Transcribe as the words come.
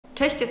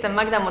Cześć, jestem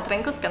Magda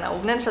Motrenko z kanału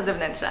Wnętrza ze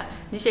wnętrza.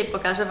 Dzisiaj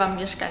pokażę Wam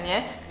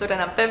mieszkanie, które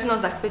na pewno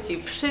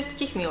zachwyci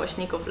wszystkich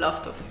miłośników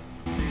loftów.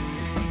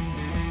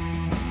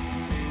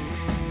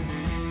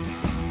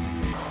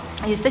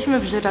 Jesteśmy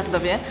w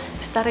Żyrardowie,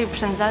 w starej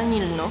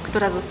przędzalni lnu,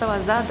 która została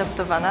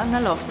zaadaptowana na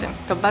lofty.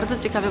 To bardzo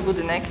ciekawy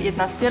budynek,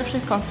 jedna z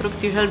pierwszych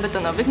konstrukcji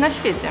żelbetonowych na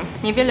świecie.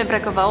 Niewiele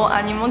brakowało,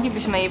 a nie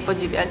moglibyśmy jej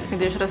podziwiać,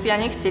 gdyż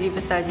Rosjanie chcieli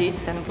wysadzić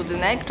ten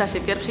budynek w czasie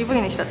I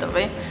wojny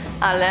światowej,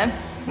 ale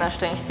na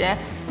szczęście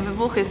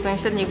wybuchy z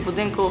sąsiednich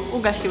budynków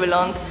ugasiły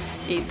ląd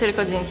i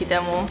tylko dzięki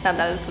temu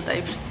nadal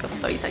tutaj wszystko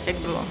stoi tak jak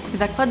było.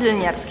 Zakłady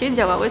lniarskie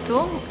działały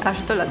tu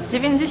aż do lat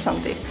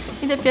 90.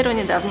 i dopiero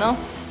niedawno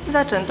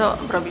zaczęto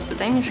robić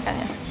tutaj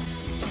mieszkania.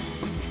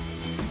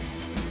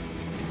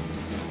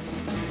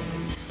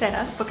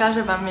 Teraz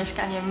pokażę Wam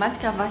mieszkanie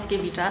Maćka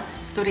Waśkiewicza,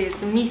 który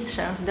jest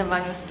mistrzem w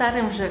dawaniu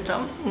starym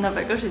rzeczom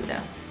nowego życia.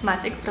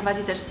 Maciek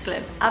prowadzi też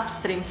sklep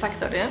Upstream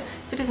Factory,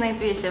 który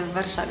znajduje się w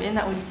Warszawie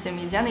na ulicy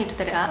Miedzianej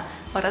 4A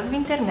oraz w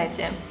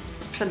internecie.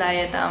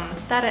 Sprzedaje tam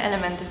stare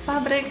elementy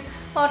fabryk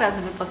oraz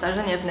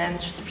wyposażenie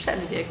wnętrz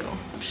sprzed wieku.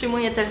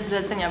 Przyjmuje też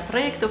zlecenia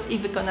projektów i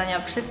wykonania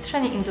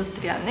przestrzeni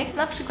industrialnych,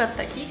 na przykład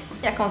takich,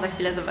 jaką za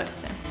chwilę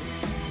zobaczycie.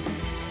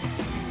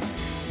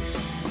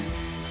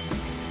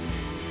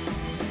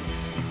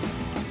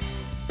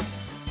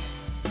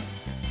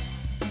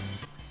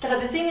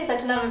 Tradycyjnie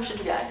zaczynamy przy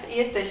drzwiach i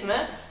jesteśmy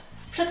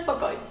w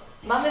przedpokoju.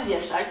 Mamy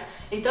wieszak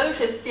i to już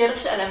jest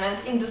pierwszy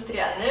element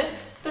industrialny,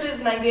 który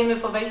znajdujemy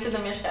po wejściu do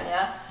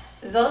mieszkania.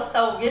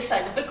 Został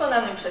wieszak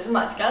wykonany przez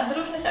Maćka z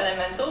różnych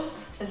elementów,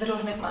 z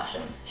różnych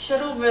maszyn.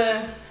 Śruby,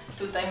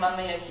 tutaj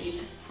mamy jakiś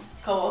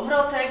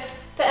kołowrotek.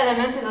 Te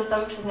elementy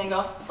zostały przez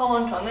niego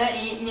połączone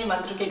i nie ma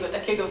drugiego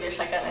takiego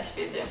wieszaka na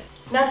świecie.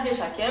 Nad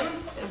wieszakiem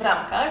w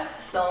ramkach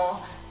są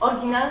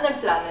oryginalne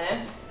plany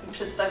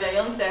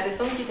przedstawiające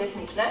rysunki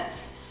techniczne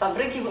z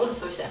fabryki w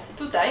Ursusie.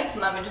 Tutaj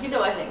mamy drzwi do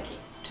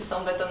łazienki. Czy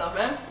są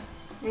betonowe?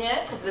 Nie,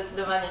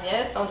 zdecydowanie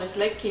nie. Są dość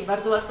lekkie i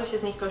bardzo łatwo się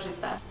z nich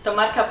korzysta. To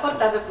marka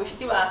Porta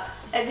wypuściła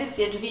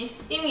edycję drzwi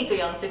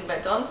imitujących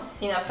beton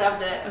i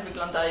naprawdę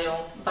wyglądają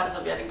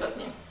bardzo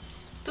wiarygodnie.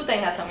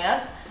 Tutaj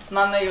natomiast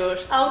mamy już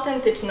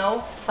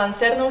autentyczną,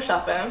 pancerną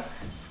szafę,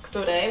 w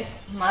której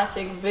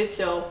Maciek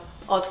wyciął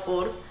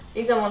otwór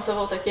i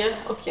zamontował takie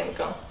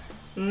okienko.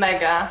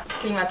 Mega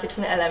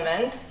klimatyczny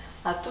element,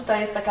 a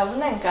tutaj jest taka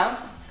wnęka,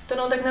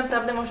 którą tak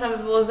naprawdę można by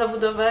było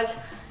zabudować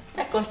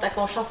jakąś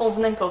taką szafą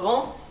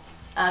wnękową,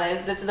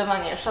 ale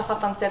zdecydowanie szafa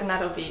pancerna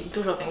robi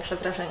dużo większe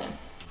wrażenie.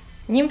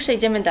 Nim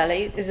przejdziemy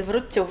dalej,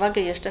 zwróćcie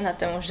uwagę jeszcze na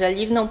tę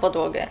żeliwną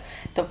podłogę.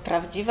 To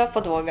prawdziwa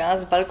podłoga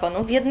z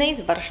balkonu w jednej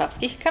z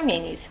warszawskich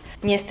kamienic.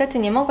 Niestety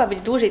nie mogła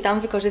być dłużej tam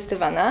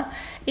wykorzystywana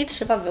i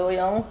trzeba było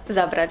ją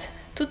zabrać.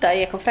 Tutaj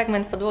jako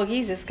fragment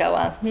podłogi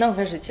zyskała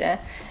nowe życie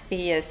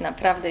i jest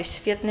naprawdę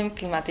świetnym,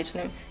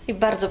 klimatycznym i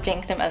bardzo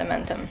pięknym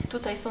elementem.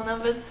 Tutaj są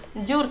nawet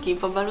dziurki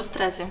po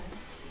balustradzie.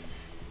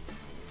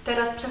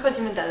 Teraz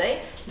przechodzimy dalej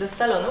do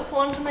salonu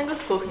połączonego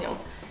z kuchnią.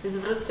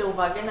 Zwróćcie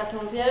uwagę na tę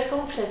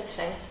wielką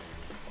przestrzeń.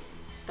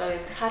 To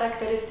jest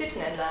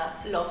charakterystyczne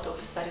dla loftów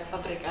w starych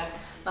fabrykach.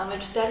 Mamy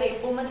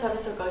 4,5 metra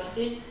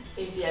wysokości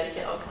i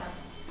wielkie okna.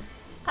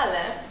 Ale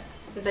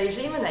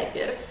zajrzyjmy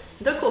najpierw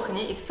do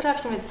kuchni i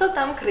sprawdźmy, co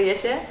tam kryje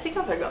się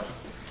ciekawego.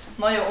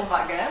 Moją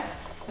uwagę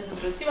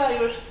zwróciła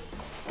już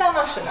ta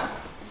maszyna.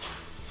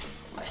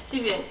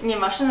 Właściwie nie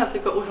maszyna,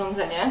 tylko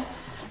urządzenie.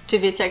 Czy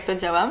wiecie, jak to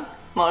działa?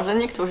 Może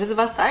niektórzy z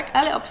Was tak,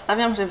 ale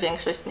obstawiam, że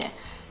większość nie.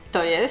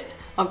 To jest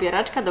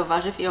obieraczka do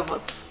warzyw i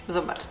owoców.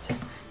 Zobaczcie.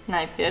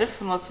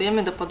 Najpierw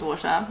mocujemy do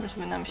podłoża,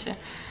 żeby nam się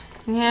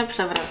nie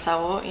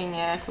przewracało i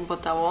nie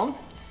chybotało.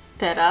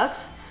 Teraz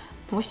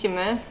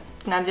musimy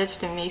nadziać w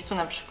tym miejscu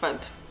na przykład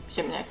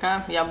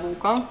ziemniaka,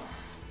 jabłko,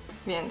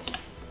 więc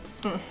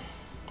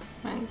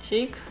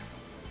momencik.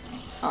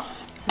 O,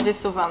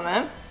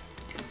 wysuwamy,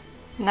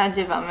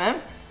 nadziewamy,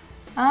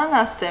 a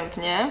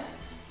następnie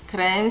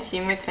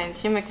kręcimy,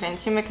 kręcimy,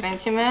 kręcimy,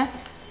 kręcimy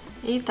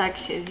i tak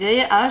się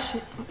dzieje, aż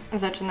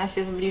zaczyna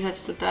się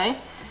zbliżać tutaj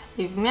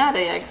i w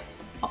miarę jak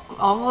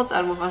owoc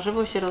albo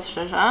warzywo się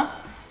rozszerza,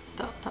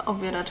 to ta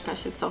obieraczka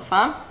się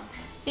cofa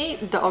i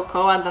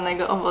dookoła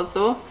danego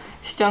owocu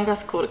ściąga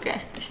skórkę.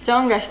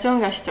 Ściąga,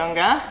 ściąga,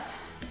 ściąga,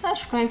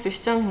 aż w końcu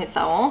ściągnie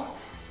całą,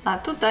 a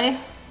tutaj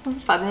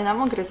wypadnie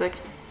nam ogryzek.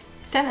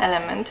 Ten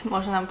element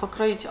może nam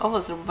pokroić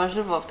owoc lub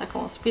warzywo w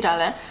taką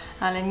spiralę,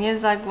 ale nie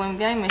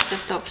zagłębiajmy się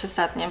w to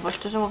przesadnie, bo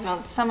szczerze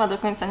mówiąc sama do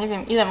końca nie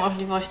wiem, ile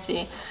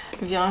możliwości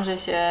wiąże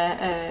się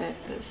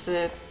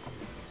z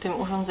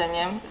tym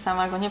urządzeniem.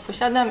 Sama go nie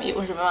posiadam i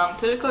używałam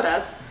tylko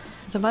raz.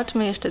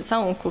 Zobaczmy jeszcze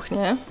całą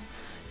kuchnię.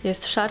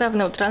 Jest szara w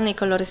neutralnej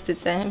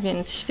kolorystyce,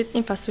 więc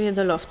świetnie pasuje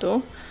do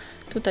loftu.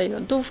 Tutaj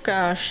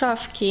lodówka,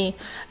 szafki,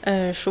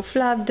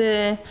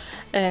 szuflady.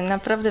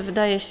 Naprawdę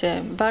wydaje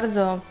się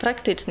bardzo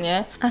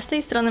praktycznie. A z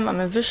tej strony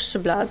mamy wyższy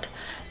blat,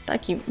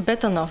 taki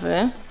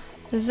betonowy.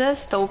 ze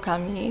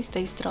stołkami z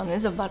tej strony.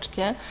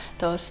 Zobaczcie,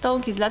 to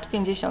stołki z lat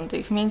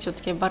 50.,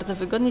 mięciutkie, bardzo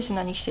wygodnie się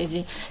na nich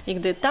siedzi. I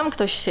gdy tam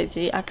ktoś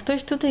siedzi, a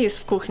ktoś tutaj jest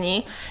w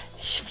kuchni,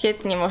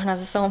 świetnie można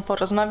ze sobą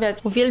porozmawiać.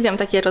 Uwielbiam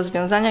takie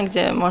rozwiązania,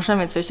 gdzie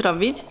możemy coś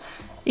robić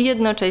i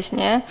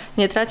jednocześnie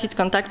nie tracić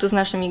kontaktu z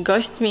naszymi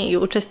gośćmi i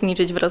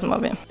uczestniczyć w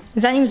rozmowie.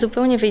 Zanim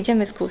zupełnie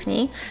wyjdziemy z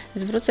kuchni,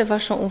 zwrócę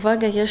Waszą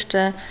uwagę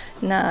jeszcze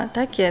na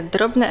takie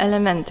drobne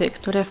elementy,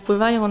 które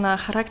wpływają na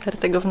charakter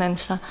tego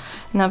wnętrza.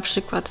 Na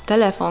przykład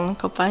telefon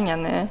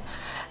kopalniany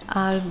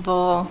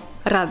albo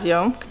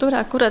radio, które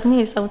akurat nie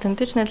jest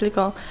autentyczne,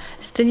 tylko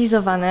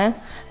stylizowane,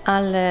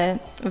 ale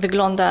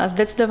wygląda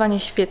zdecydowanie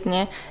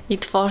świetnie i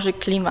tworzy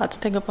klimat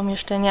tego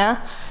pomieszczenia.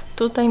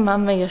 Tutaj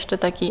mamy jeszcze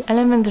taki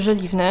element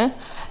żeliwny.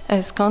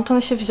 Skąd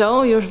on się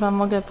wziął, już Wam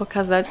mogę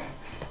pokazać.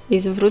 I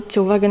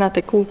zwróćcie uwagę na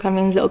te kółka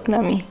między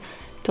oknami.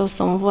 To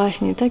są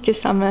właśnie takie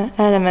same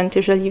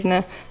elementy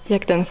żeliwne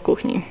jak ten w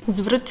kuchni.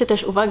 Zwróćcie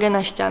też uwagę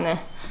na ściany.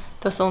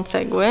 To są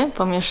cegły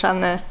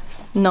pomieszane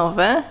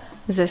nowe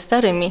ze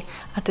starymi,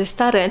 a te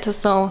stare to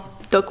są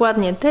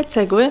dokładnie te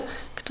cegły,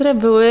 które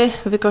były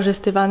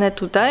wykorzystywane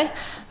tutaj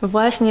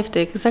właśnie w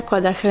tych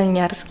zakładach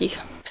lniarskich.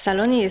 W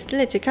salonie jest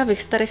tyle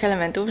ciekawych starych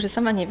elementów, że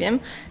sama nie wiem,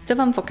 co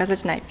Wam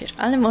pokazać najpierw,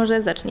 ale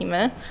może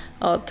zacznijmy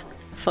od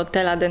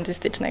fotela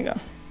dentystycznego.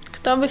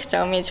 Kto by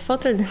chciał mieć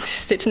fotel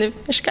dentystyczny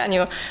w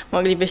mieszkaniu?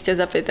 Moglibyście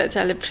zapytać,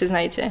 ale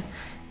przyznajcie,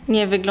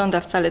 nie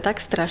wygląda wcale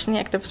tak strasznie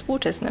jak te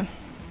współczesne.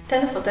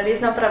 Ten fotel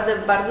jest naprawdę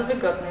bardzo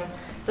wygodny.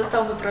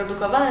 Został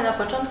wyprodukowany na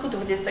początku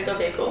XX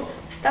wieku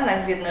w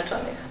Stanach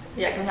Zjednoczonych.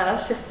 Jak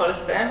znalazł się w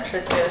Polsce,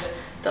 przecież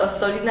to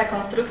solidna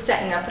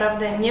konstrukcja i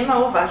naprawdę nie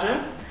mało waży.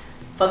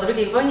 Po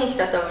II wojnie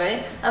światowej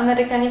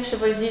Amerykanie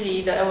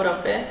przywozili do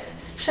Europy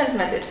sprzęt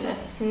medyczny,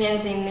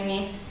 między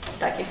innymi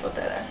takie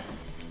fotele.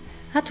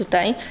 A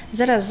tutaj,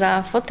 zaraz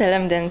za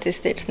fotelem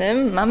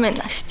dentystycznym, mamy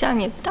na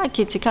ścianie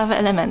takie ciekawe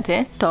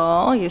elementy.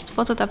 To jest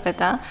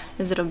fototapeta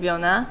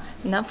zrobiona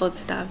na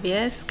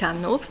podstawie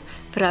skanów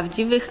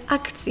prawdziwych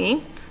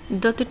akcji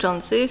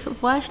dotyczących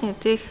właśnie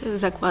tych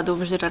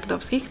zakładów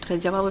żyrardowskich, które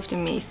działały w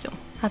tym miejscu.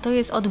 A to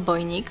jest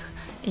odbojnik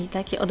i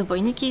takie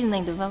odbojniki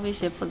znajdowały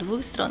się po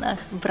dwóch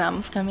stronach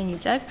bram w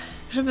kamienicach,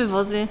 żeby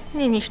wozy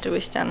nie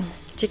niszczyły ścian.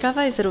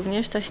 Ciekawa jest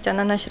również ta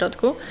ściana na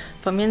środku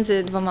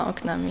pomiędzy dwoma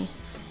oknami.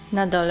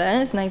 Na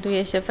dole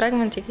znajduje się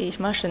fragment jakiejś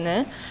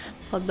maszyny,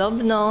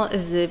 podobno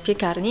z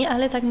piekarni,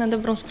 ale tak na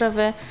dobrą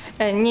sprawę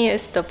nie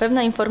jest to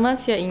pewna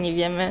informacja i nie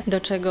wiemy,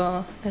 do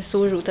czego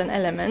służył ten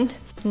element.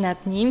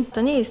 Nad nim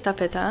to nie jest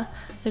tapeta,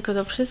 tylko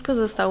to wszystko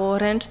zostało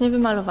ręcznie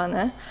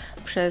wymalowane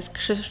przez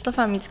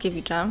Krzysztofa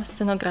Mickiewicza,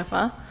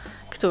 scenografa,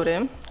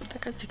 który,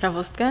 taka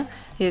ciekawostka,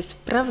 jest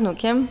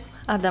prawnukiem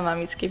Adama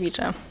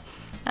Mickiewicza.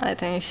 Ale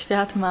ten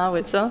świat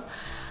mały, co?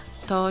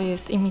 To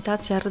jest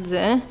imitacja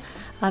rdzy,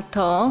 a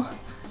to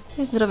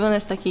jest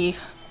zrobione z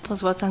takich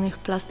pozłacanych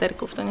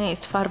plasterków. To nie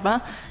jest farba,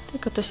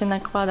 tylko to się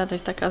nakłada, to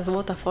jest taka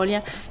złota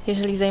folia.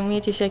 Jeżeli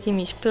zajmujecie się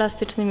jakimiś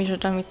plastycznymi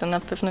rzeczami, to na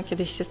pewno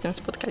kiedyś się z tym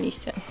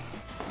spotkaliście.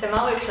 Te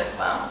małe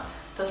krzesła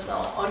to są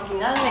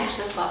oryginalne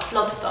krzesła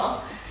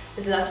Lofto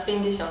z lat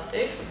 50.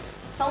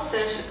 Są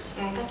też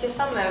takie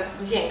same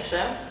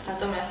większe,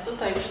 natomiast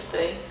tutaj już w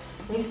tej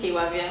niskiej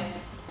ławie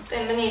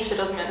ten mniejszy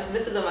rozmiar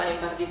zdecydowanie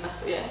bardziej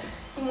pasuje.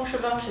 I muszę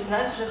Wam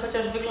przyznać, że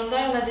chociaż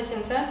wyglądają na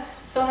dziecięce,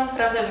 są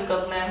naprawdę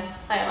wygodne,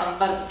 a ja mam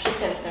bardzo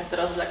przeciętny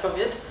wzrost dla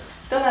kobiet.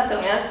 To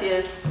natomiast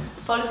jest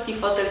polski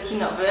fotel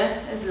kinowy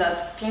z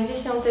lat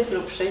 50.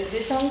 lub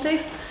 60.,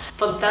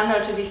 poddany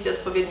oczywiście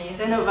odpowiedniej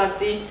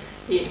renowacji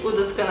i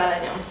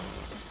udoskonaleniom.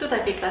 Tu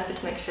takie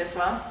klasyczne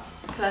krzesła,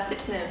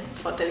 klasyczny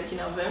fotel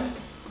kinowy,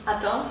 a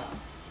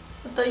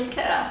to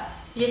IKEA.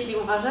 Jeśli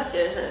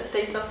uważacie, że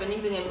tej sofy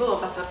nigdy nie było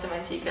w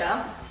asortymencie IKEA,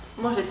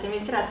 możecie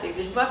mieć rację,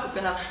 gdyż była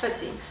kupiona w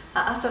Szwecji,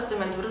 a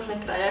asortyment w różnych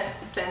krajach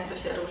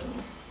często się różni.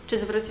 Czy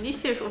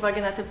zwróciliście już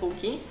uwagę na te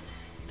półki?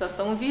 To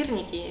są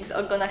wirniki z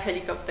ogona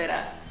helikoptera.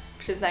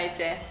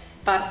 Przyznajcie,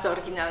 bardzo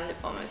oryginalny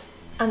pomysł.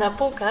 A na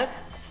półkach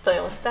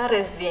stoją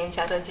stare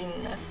zdjęcia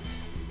rodzinne.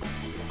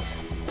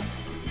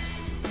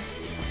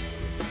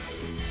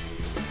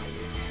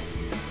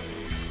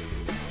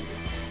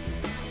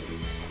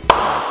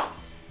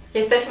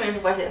 Jesteśmy już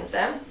w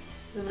łazience.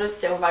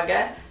 Zwróćcie uwagę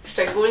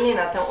szczególnie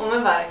na tę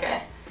umywalkę.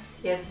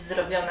 Jest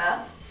zrobiona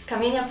z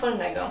kamienia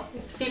polnego.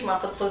 Jest firma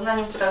pod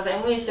Poznaniem, która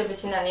zajmuje się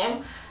wycinaniem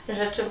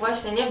rzeczy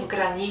właśnie nie w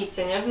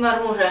granicie, nie w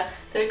marmurze,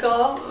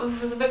 tylko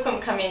w zwykłym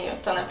kamieniu.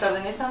 To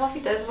naprawdę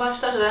niesamowite,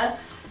 zwłaszcza, że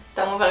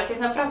ta umywalka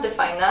jest naprawdę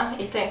fajna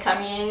i ten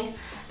kamień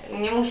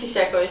nie musi się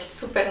jakoś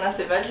super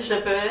nasywać,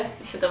 żeby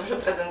się dobrze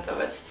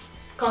prezentować.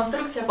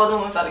 Konstrukcja pod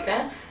umywalkę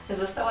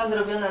została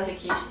zrobiona z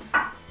jakichś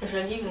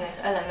żeliwnych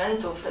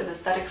elementów ze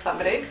starych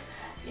fabryk,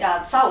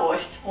 a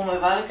całość,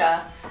 umywalka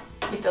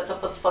i to, co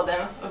pod spodem,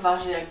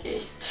 waży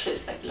jakieś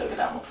 300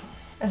 kg.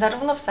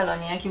 Zarówno w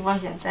salonie, jak i w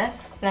łazience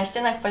na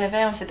ścianach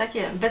pojawiają się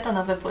takie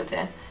betonowe płyty.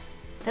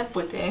 Te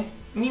płyty,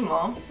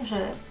 mimo że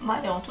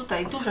mają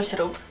tutaj dużo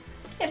śrub,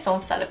 nie są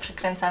wcale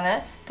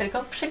przykręcane,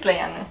 tylko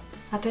przyklejane.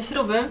 A te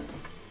śruby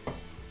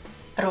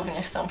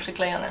również są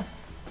przyklejone.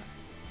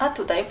 A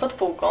tutaj pod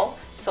półką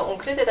są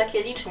ukryte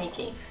takie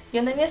liczniki i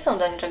one nie są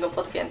do niczego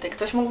podpięte.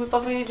 Ktoś mógłby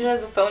powiedzieć, że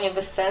zupełnie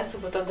bez sensu,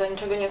 bo to do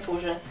niczego nie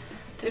służy.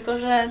 Tylko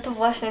że to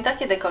właśnie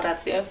takie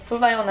dekoracje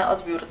wpływają na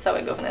odbiór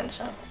całego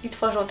wnętrza i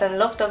tworzą ten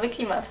loftowy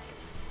klimat.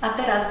 A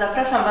teraz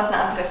zapraszam Was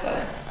na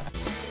antresolę.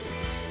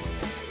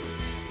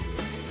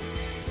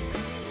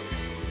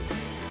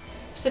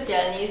 W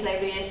sypialni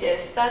znajduje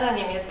się stara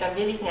niemiecka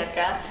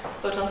bieliźniarka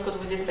z początku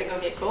XX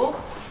wieku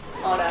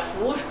oraz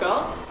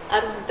łóżko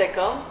art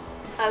deco,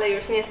 ale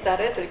już nie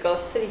stare, tylko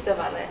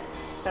stylizowane.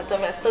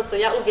 Natomiast to, co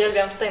ja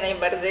uwielbiam tutaj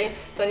najbardziej,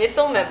 to nie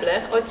są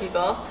meble, o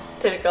dziwo,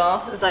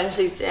 tylko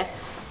zajrzyjcie.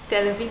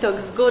 Ten widok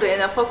z góry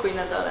na pokój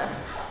na dole.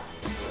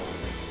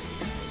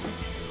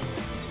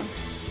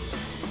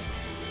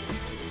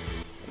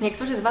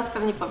 Niektórzy z Was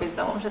pewnie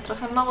powiedzą, że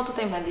trochę mało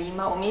tutaj mebli,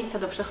 mało miejsca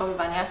do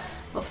przechowywania,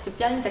 bo w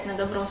sypialni tak na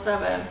dobrą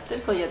sprawę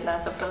tylko jedna,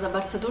 co prawda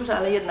bardzo duża,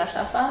 ale jedna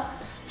szafa,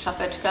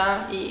 szafeczka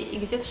i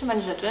gdzie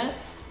trzymać rzeczy,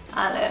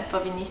 ale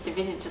powinniście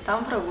wiedzieć, że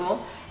tam w rogu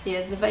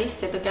jest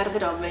wejście do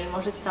garderoby i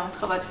możecie tam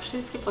schować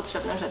wszystkie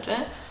potrzebne rzeczy,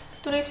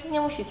 których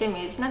nie musicie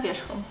mieć na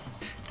wierzchu.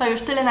 To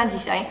już tyle na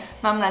dzisiaj.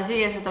 Mam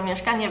nadzieję, że to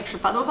mieszkanie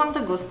przypadło Wam do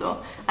gustu,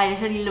 a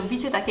jeżeli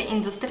lubicie takie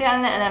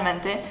industrialne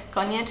elementy,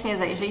 koniecznie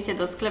zajrzyjcie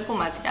do sklepu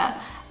Maćka,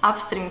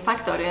 Upstream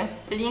Factory.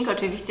 Link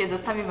oczywiście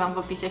zostawię Wam w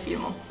opisie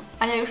filmu.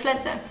 A ja już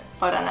lecę.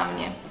 Pora na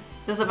mnie.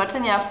 Do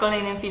zobaczenia w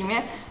kolejnym filmie.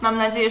 Mam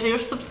nadzieję, że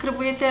już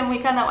subskrybujecie mój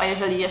kanał, a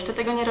jeżeli jeszcze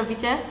tego nie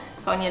robicie,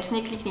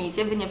 koniecznie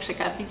kliknijcie, by nie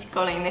przegapić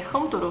kolejnych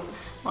home tourów.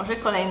 Może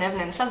kolejne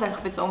wnętrza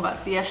zachwycą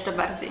Was jeszcze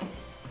bardziej.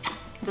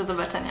 Do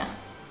zobaczenia.